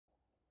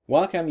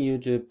Welcome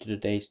YouTube to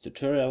today's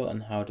tutorial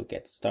on how to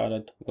get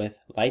started with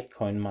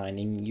Litecoin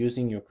mining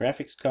using your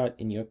graphics card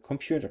in your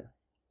computer.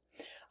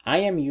 I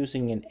am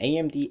using an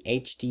AMD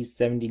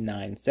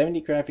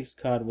HD7970 graphics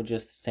card, which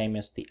is the same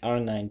as the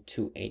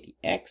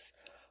R9-280X.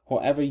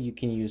 However, you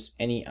can use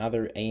any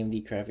other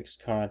AMD graphics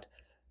card.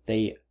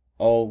 They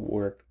all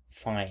work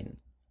fine.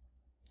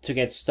 To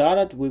get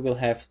started, we will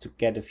have to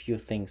get a few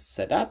things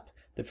set up.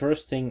 The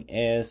first thing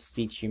is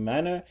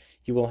cgminer.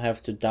 You will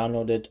have to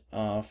download it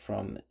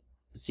from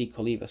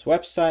zColliva's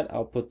website.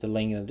 I'll put the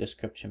link in the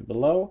description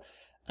below.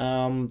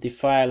 The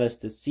file is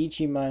the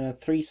cgminer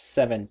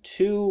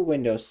 372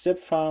 Windows zip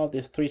file.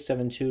 This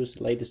 372 is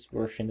the latest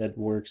version that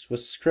works with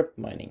script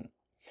mining.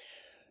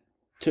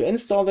 To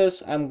install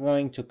this, I'm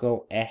going to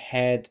go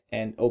ahead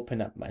and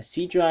open up my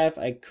C drive.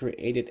 I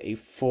created a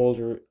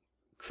folder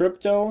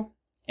crypto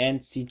and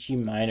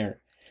cgminer.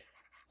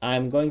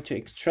 I'm going to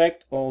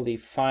extract all the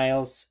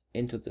files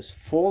into this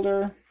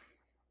folder,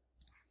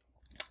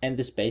 and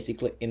this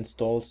basically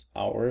installs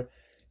our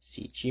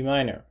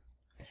cgminer.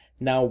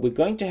 Now we're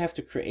going to have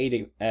to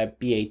create a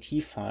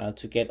BAT file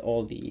to get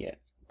all the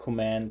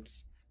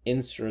commands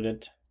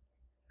inserted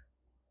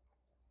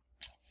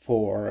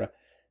for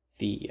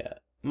the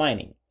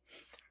mining.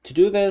 To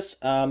do this,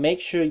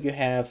 make sure you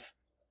have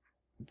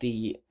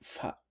the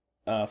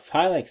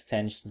file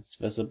extensions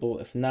visible.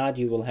 If not,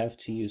 you will have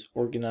to use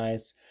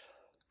organize,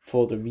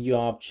 folder view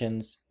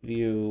options,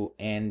 view,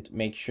 and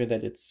make sure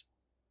that it's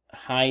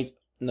hide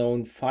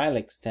known file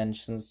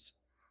extensions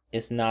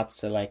is not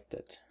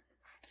selected.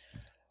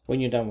 When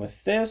you're done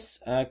with this,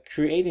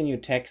 create a new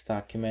text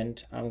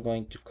document. I'm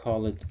going to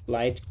call it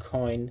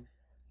LiteCoin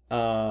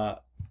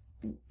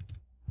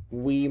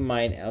we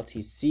mine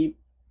LTC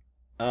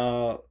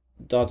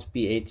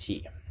 .bat.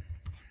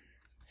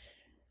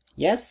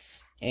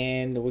 Yes,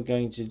 and we're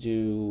going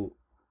to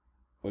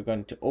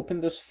open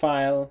this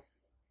file,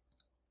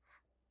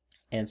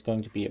 and it's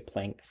going to be a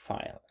blank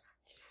file.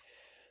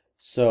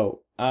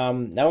 So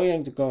now we're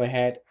going to go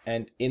ahead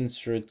and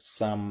insert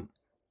some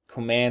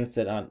commands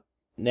that are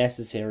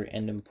necessary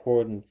and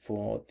important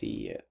for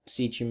the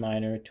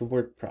cgminer to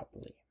work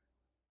properly.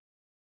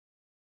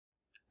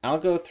 I'll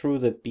go through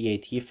the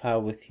BAT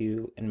file with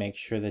you and make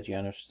sure that you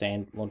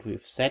understand what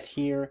we've set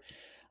here.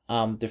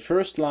 The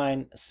first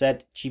line,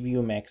 set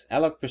GPU max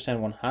alloc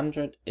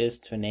 %100, is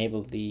to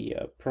enable the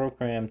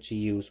program to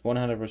use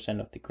 100%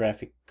 of the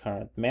graphic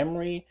card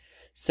memory.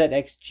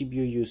 Setx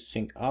GPU use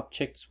sync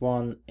objects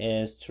 1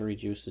 is to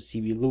reduce the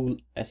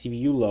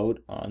CPU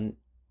load on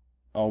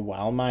or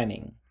while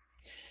mining.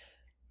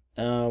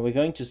 We're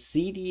going to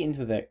cd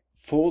into the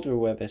folder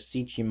where the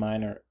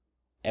cgminer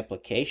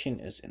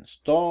application is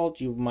installed.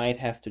 You might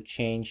have to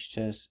change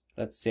this.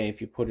 Let's say if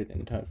you put it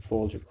into a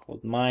folder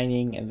called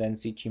mining and then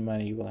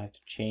cgminer, you will have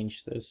to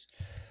change this.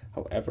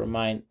 However,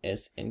 mine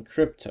is in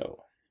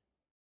crypto.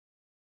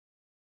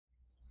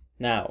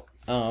 Now,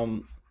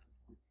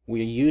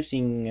 we're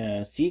using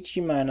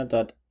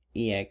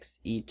cgminer.exe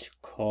to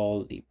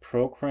call the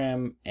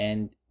program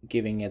and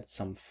giving it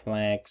some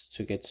flags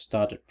to get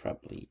started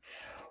properly.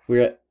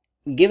 We're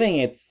giving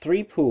it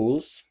 3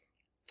 pools.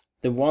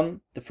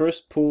 The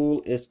first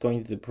pool is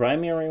going to be the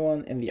primary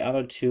one, and the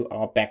other 2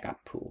 are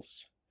backup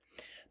pools.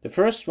 The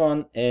first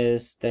one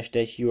is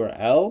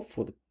 --url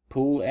for the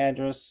pool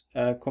address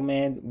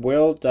command,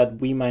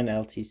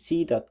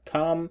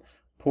 world.wemineltc.com,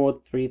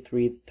 port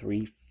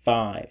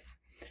 3335.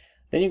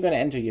 Then you're going to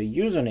enter your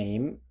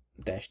username,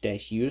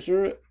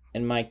 --user.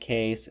 In my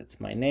case, it's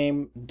my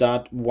name,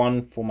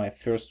 .1 for my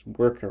first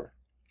worker.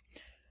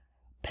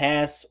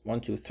 Pass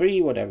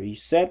 123, whatever you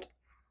set.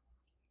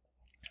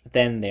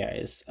 Then there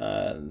is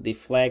the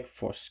flag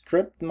for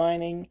script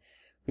mining.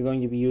 We're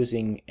going to be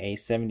using a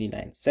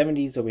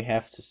 7970, so we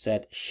have to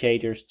set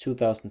shaders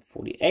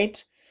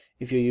 2048.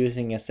 If you're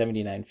using a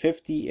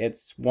 7950,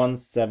 it's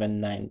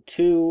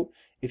 1792.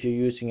 If you're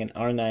using an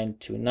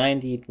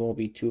R9-280, it will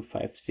be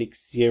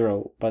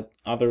 2560, but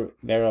other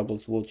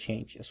variables will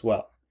change as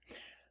well.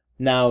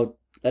 Now,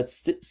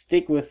 let's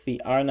stick with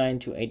the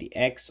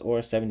R9-280X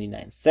or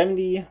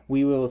 7970.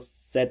 We will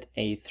set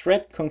a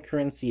thread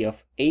concurrency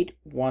of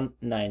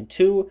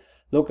 8192,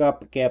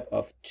 lookup-gap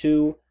of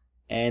 2,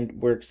 and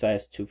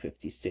worksize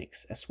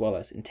 256, as well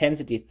as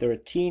intensity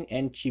 13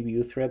 and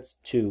GPU threads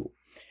 2.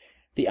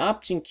 The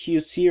option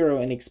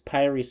Q0 and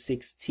expiry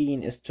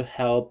 16 is to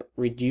help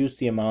reduce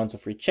the amounts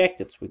of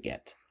rejected we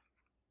get.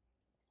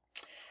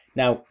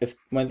 Now,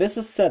 when this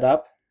is set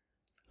up,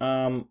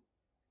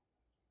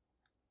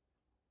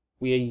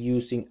 we are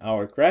using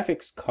our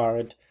graphics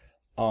card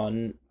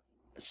on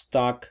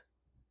stock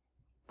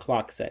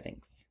clock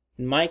settings.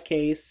 In my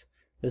case,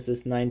 this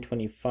is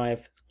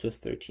 925 to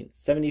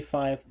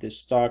 1375, the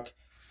stock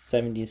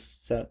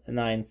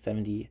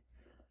 7970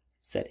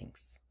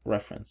 settings,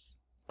 reference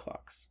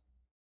clocks.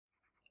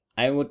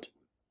 I would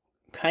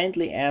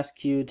kindly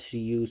ask you to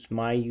use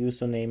my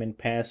username and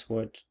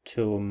password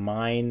to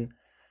mine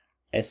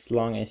as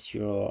long as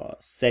you're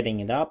setting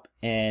it up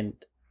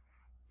and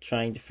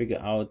trying to figure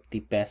out the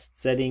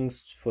best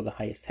settings for the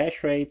highest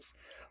hash rates.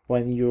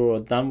 When you're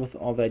done with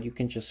all that, you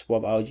can just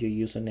swap out your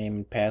username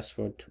and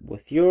password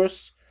with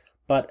yours.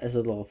 But as a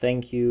little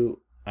thank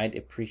you, I'd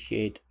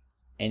appreciate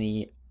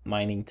any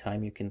mining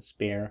time you can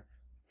spare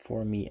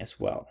for me as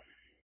well.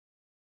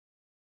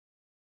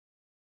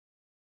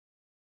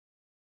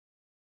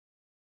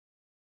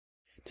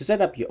 To set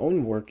up your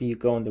own worker, you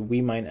go on the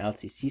WeMine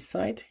LCC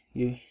site,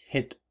 you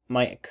hit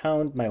my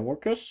account, my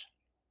workers,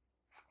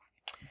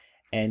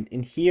 and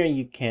in here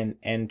you can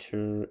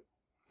enter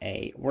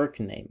a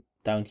worker name.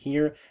 Down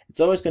here, it's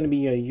always going to be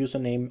your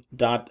username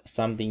dot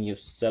something you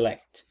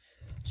select.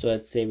 So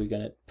let's say we're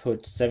going to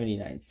put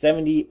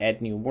 7970,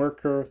 add new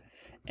worker,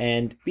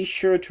 and be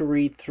sure to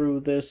read through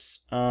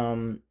this.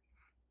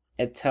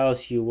 It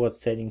tells you what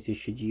settings you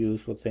should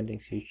use, what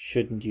settings you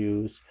shouldn't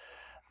use.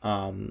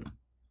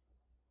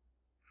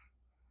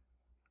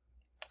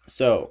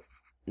 So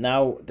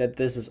now that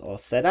this is all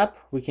set up,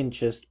 we can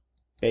just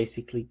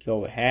basically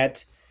go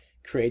ahead,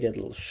 create a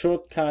little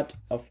shortcut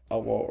of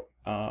our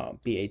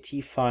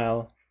BAT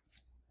file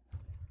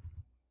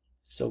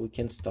so we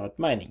can start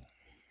mining.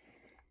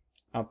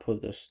 I'll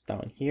put this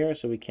down here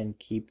so we can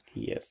keep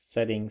the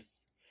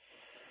settings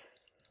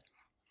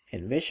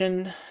in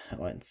vision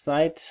or in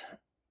sight,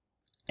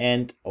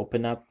 and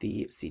open up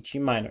the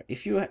cgminer.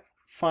 If you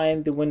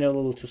find the window a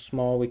little too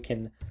small, we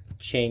can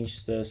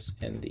change this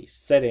in the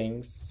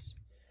settings.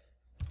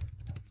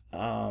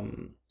 I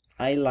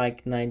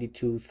like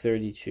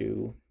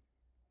 9232.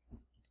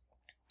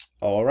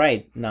 All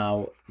right,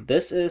 now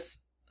this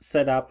is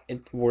set up,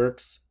 it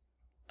works.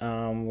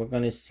 We're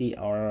going to see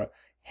our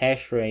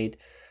hash rate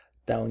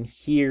down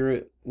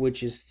here,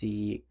 which is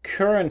the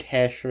current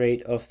hash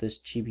rate of this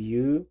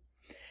GPU.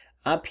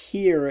 Up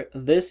here,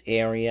 this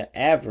area,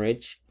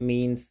 average,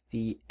 means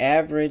the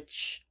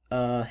average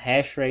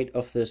hash rate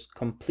of this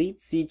complete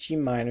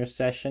cgminer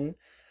session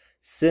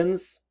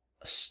since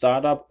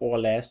startup or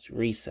last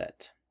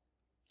reset.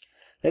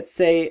 Let's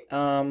say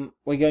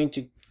we're going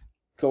to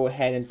go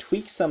ahead and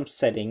tweak some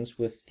settings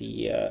with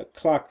the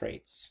clock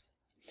rates.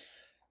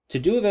 To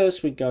do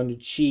this, we're going to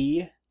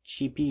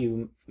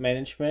GPU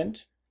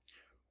management.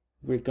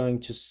 We're going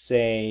to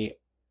say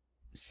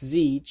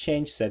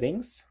change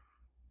settings,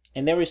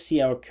 and there we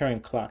see our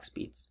current clock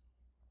speeds.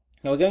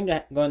 Now we're going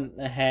to go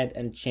ahead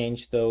and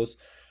change those.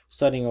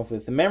 Starting off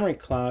with the memory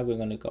clock, we're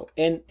going to go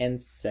in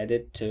and set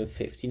it to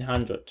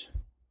 1500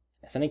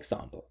 as an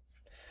example.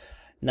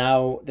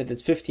 Now that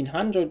it's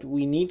 1500,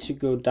 we need to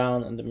go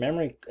down on the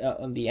memory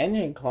on the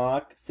engine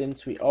clock,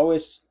 since we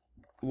always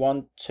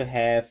want to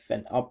have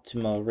an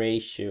optimal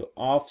ratio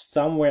of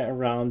somewhere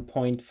around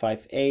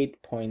 0.58,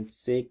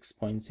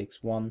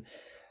 0.6,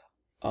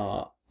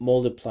 0.61,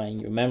 multiplying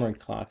your memory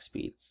clock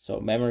speed. So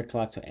memory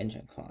clock to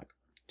engine clock.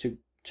 To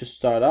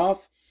start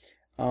off,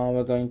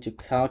 we're going to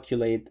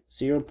calculate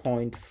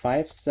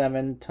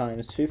 0.57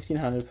 times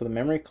 1500 for the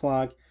memory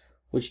clock,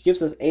 which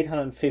gives us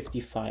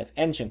 855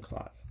 engine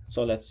clock.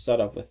 So let's start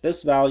off with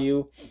this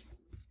value,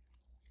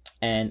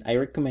 and I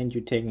recommend you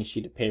taking a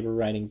sheet of paper,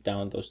 writing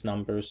down those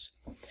numbers,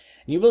 and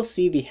you will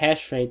see the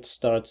hash rate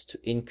starts to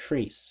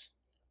increase.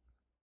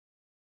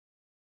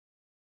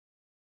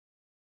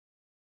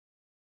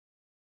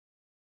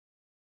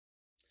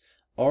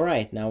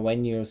 Alright, now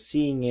when you're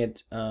seeing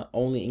it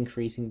only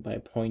increasing by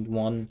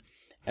 0.1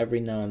 every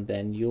now and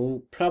then,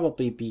 you'll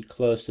probably be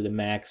close to the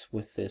max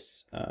with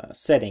this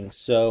setting.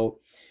 So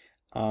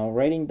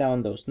writing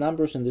down those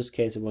numbers, in this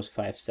case it was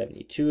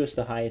 572 is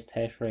the highest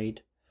hash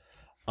rate.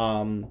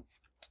 You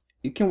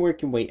can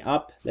work your way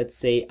up. Let's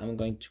say I'm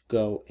going to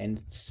go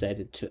and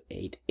set it to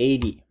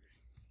 880.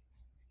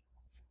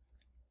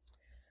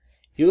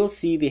 You will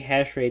see the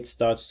hash rate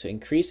starts to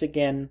increase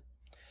again,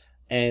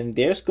 and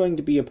there's going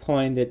to be a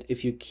point that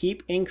if you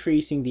keep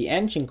increasing the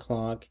engine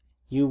clock,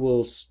 you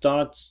will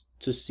start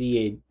to see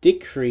a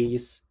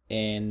decrease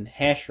in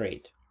hash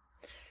rate.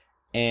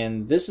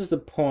 And this is the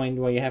point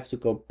where you have to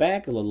go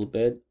back a little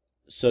bit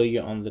so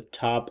you're on the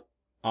top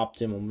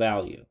optimum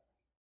value.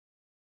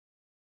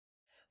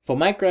 For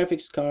my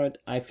graphics card,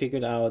 I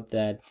figured out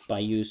that by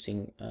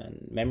using a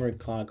memory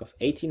clock of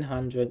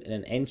 1800 and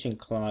an engine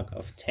clock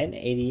of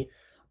 1080,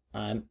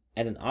 I'm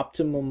at an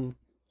optimum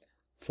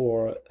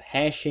for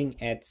hashing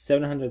at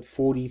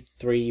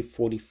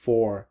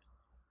 743.44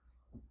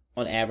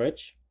 on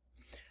average.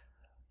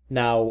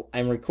 Now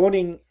I'm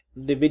recording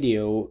the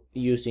video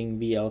using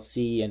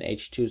VLC and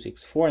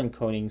H.264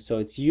 encoding, so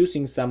it's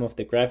using some of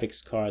the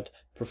graphics card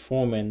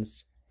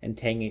performance and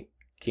taking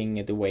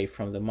it away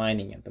from the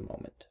mining at the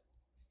moment.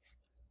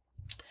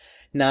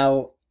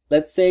 Now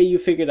let's say you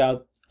figured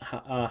out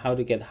how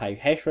to get high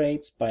hash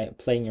rates by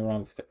playing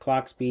around with the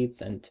clock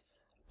speeds and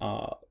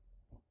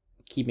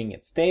keeping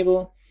it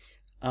stable.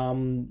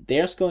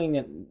 There's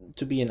going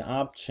to be an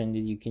option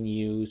that you can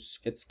use.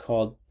 It's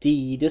called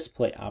D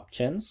display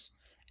options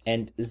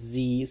and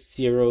Z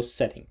zero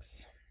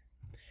settings.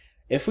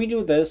 If we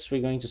do this, we're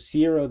going to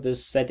zero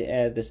this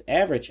this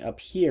average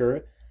up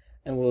here,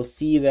 and we'll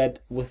see that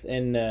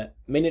within a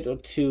minute or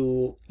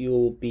two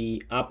you'll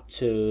be up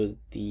to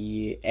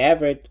the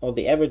average, or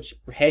the average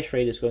hash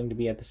rate is going to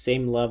be at the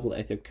same level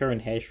as your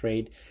current hash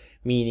rate,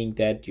 meaning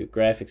that your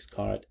graphics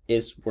card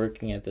is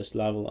working at this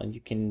level, and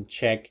you can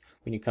check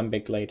when you come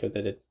back later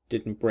that it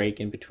didn't break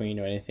in between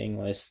or anything,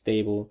 or is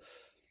stable.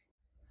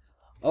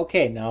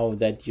 Okay, now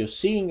that you're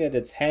seeing that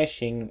it's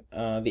hashing,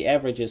 the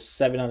average is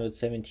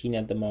 717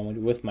 at the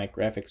moment with my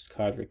graphics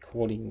card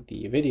recording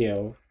the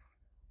video.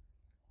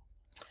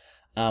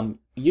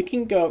 You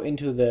can go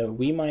into the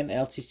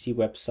WeMineLTC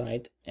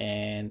website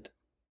and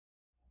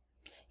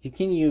you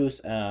can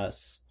use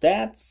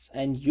stats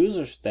and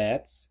user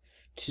stats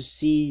to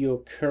see your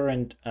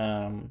current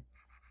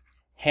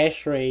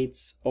hash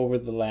rates over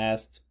the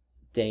last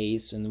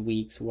days and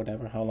weeks,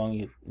 whatever, how long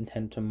you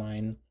intend to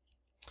mine.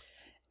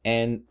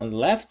 And on the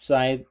left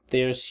side,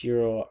 there's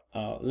your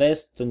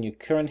list on your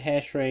current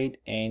hash rate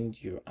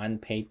and your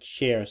unpaid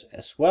shares,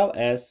 as well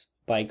as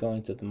by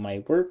going to the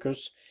My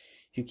Workers,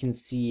 you can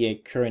see a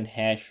current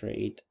hash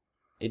rate.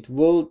 It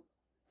will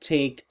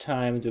take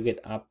time to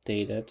get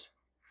updated.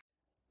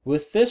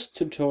 With this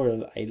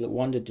tutorial, I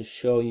wanted to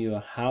show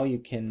you how you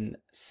can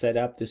set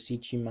up the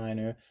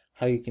cgminer,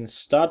 how you can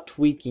start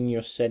tweaking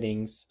your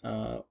settings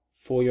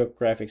for your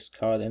graphics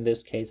card, in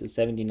this case a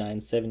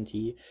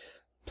 7970.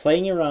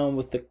 Playing around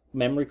with the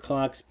memory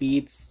clock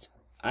speeds.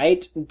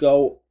 I'd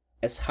go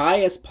as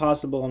high as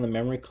possible on the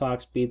memory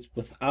clock speeds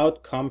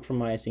without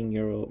compromising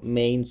your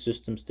main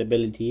system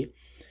stability,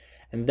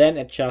 and then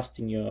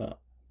adjusting your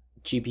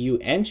GPU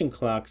engine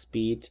clock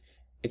speed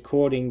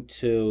according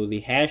to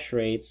the hash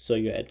rate, so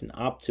you're at an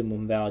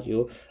optimum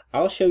value.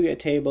 I'll show you a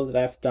table that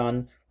I've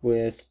done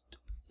with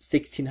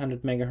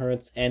 1600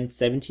 megahertz and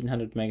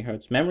 1700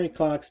 megahertz memory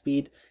clock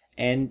speed,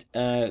 and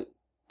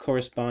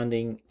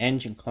corresponding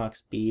engine clock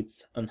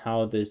speeds, on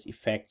how this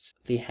affects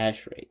the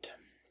hash rate.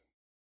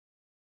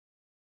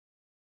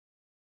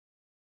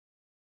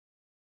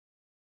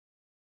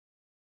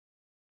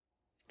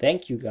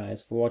 Thank you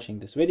guys for watching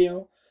this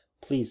video.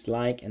 Please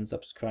like and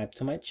subscribe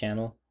to my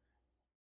channel.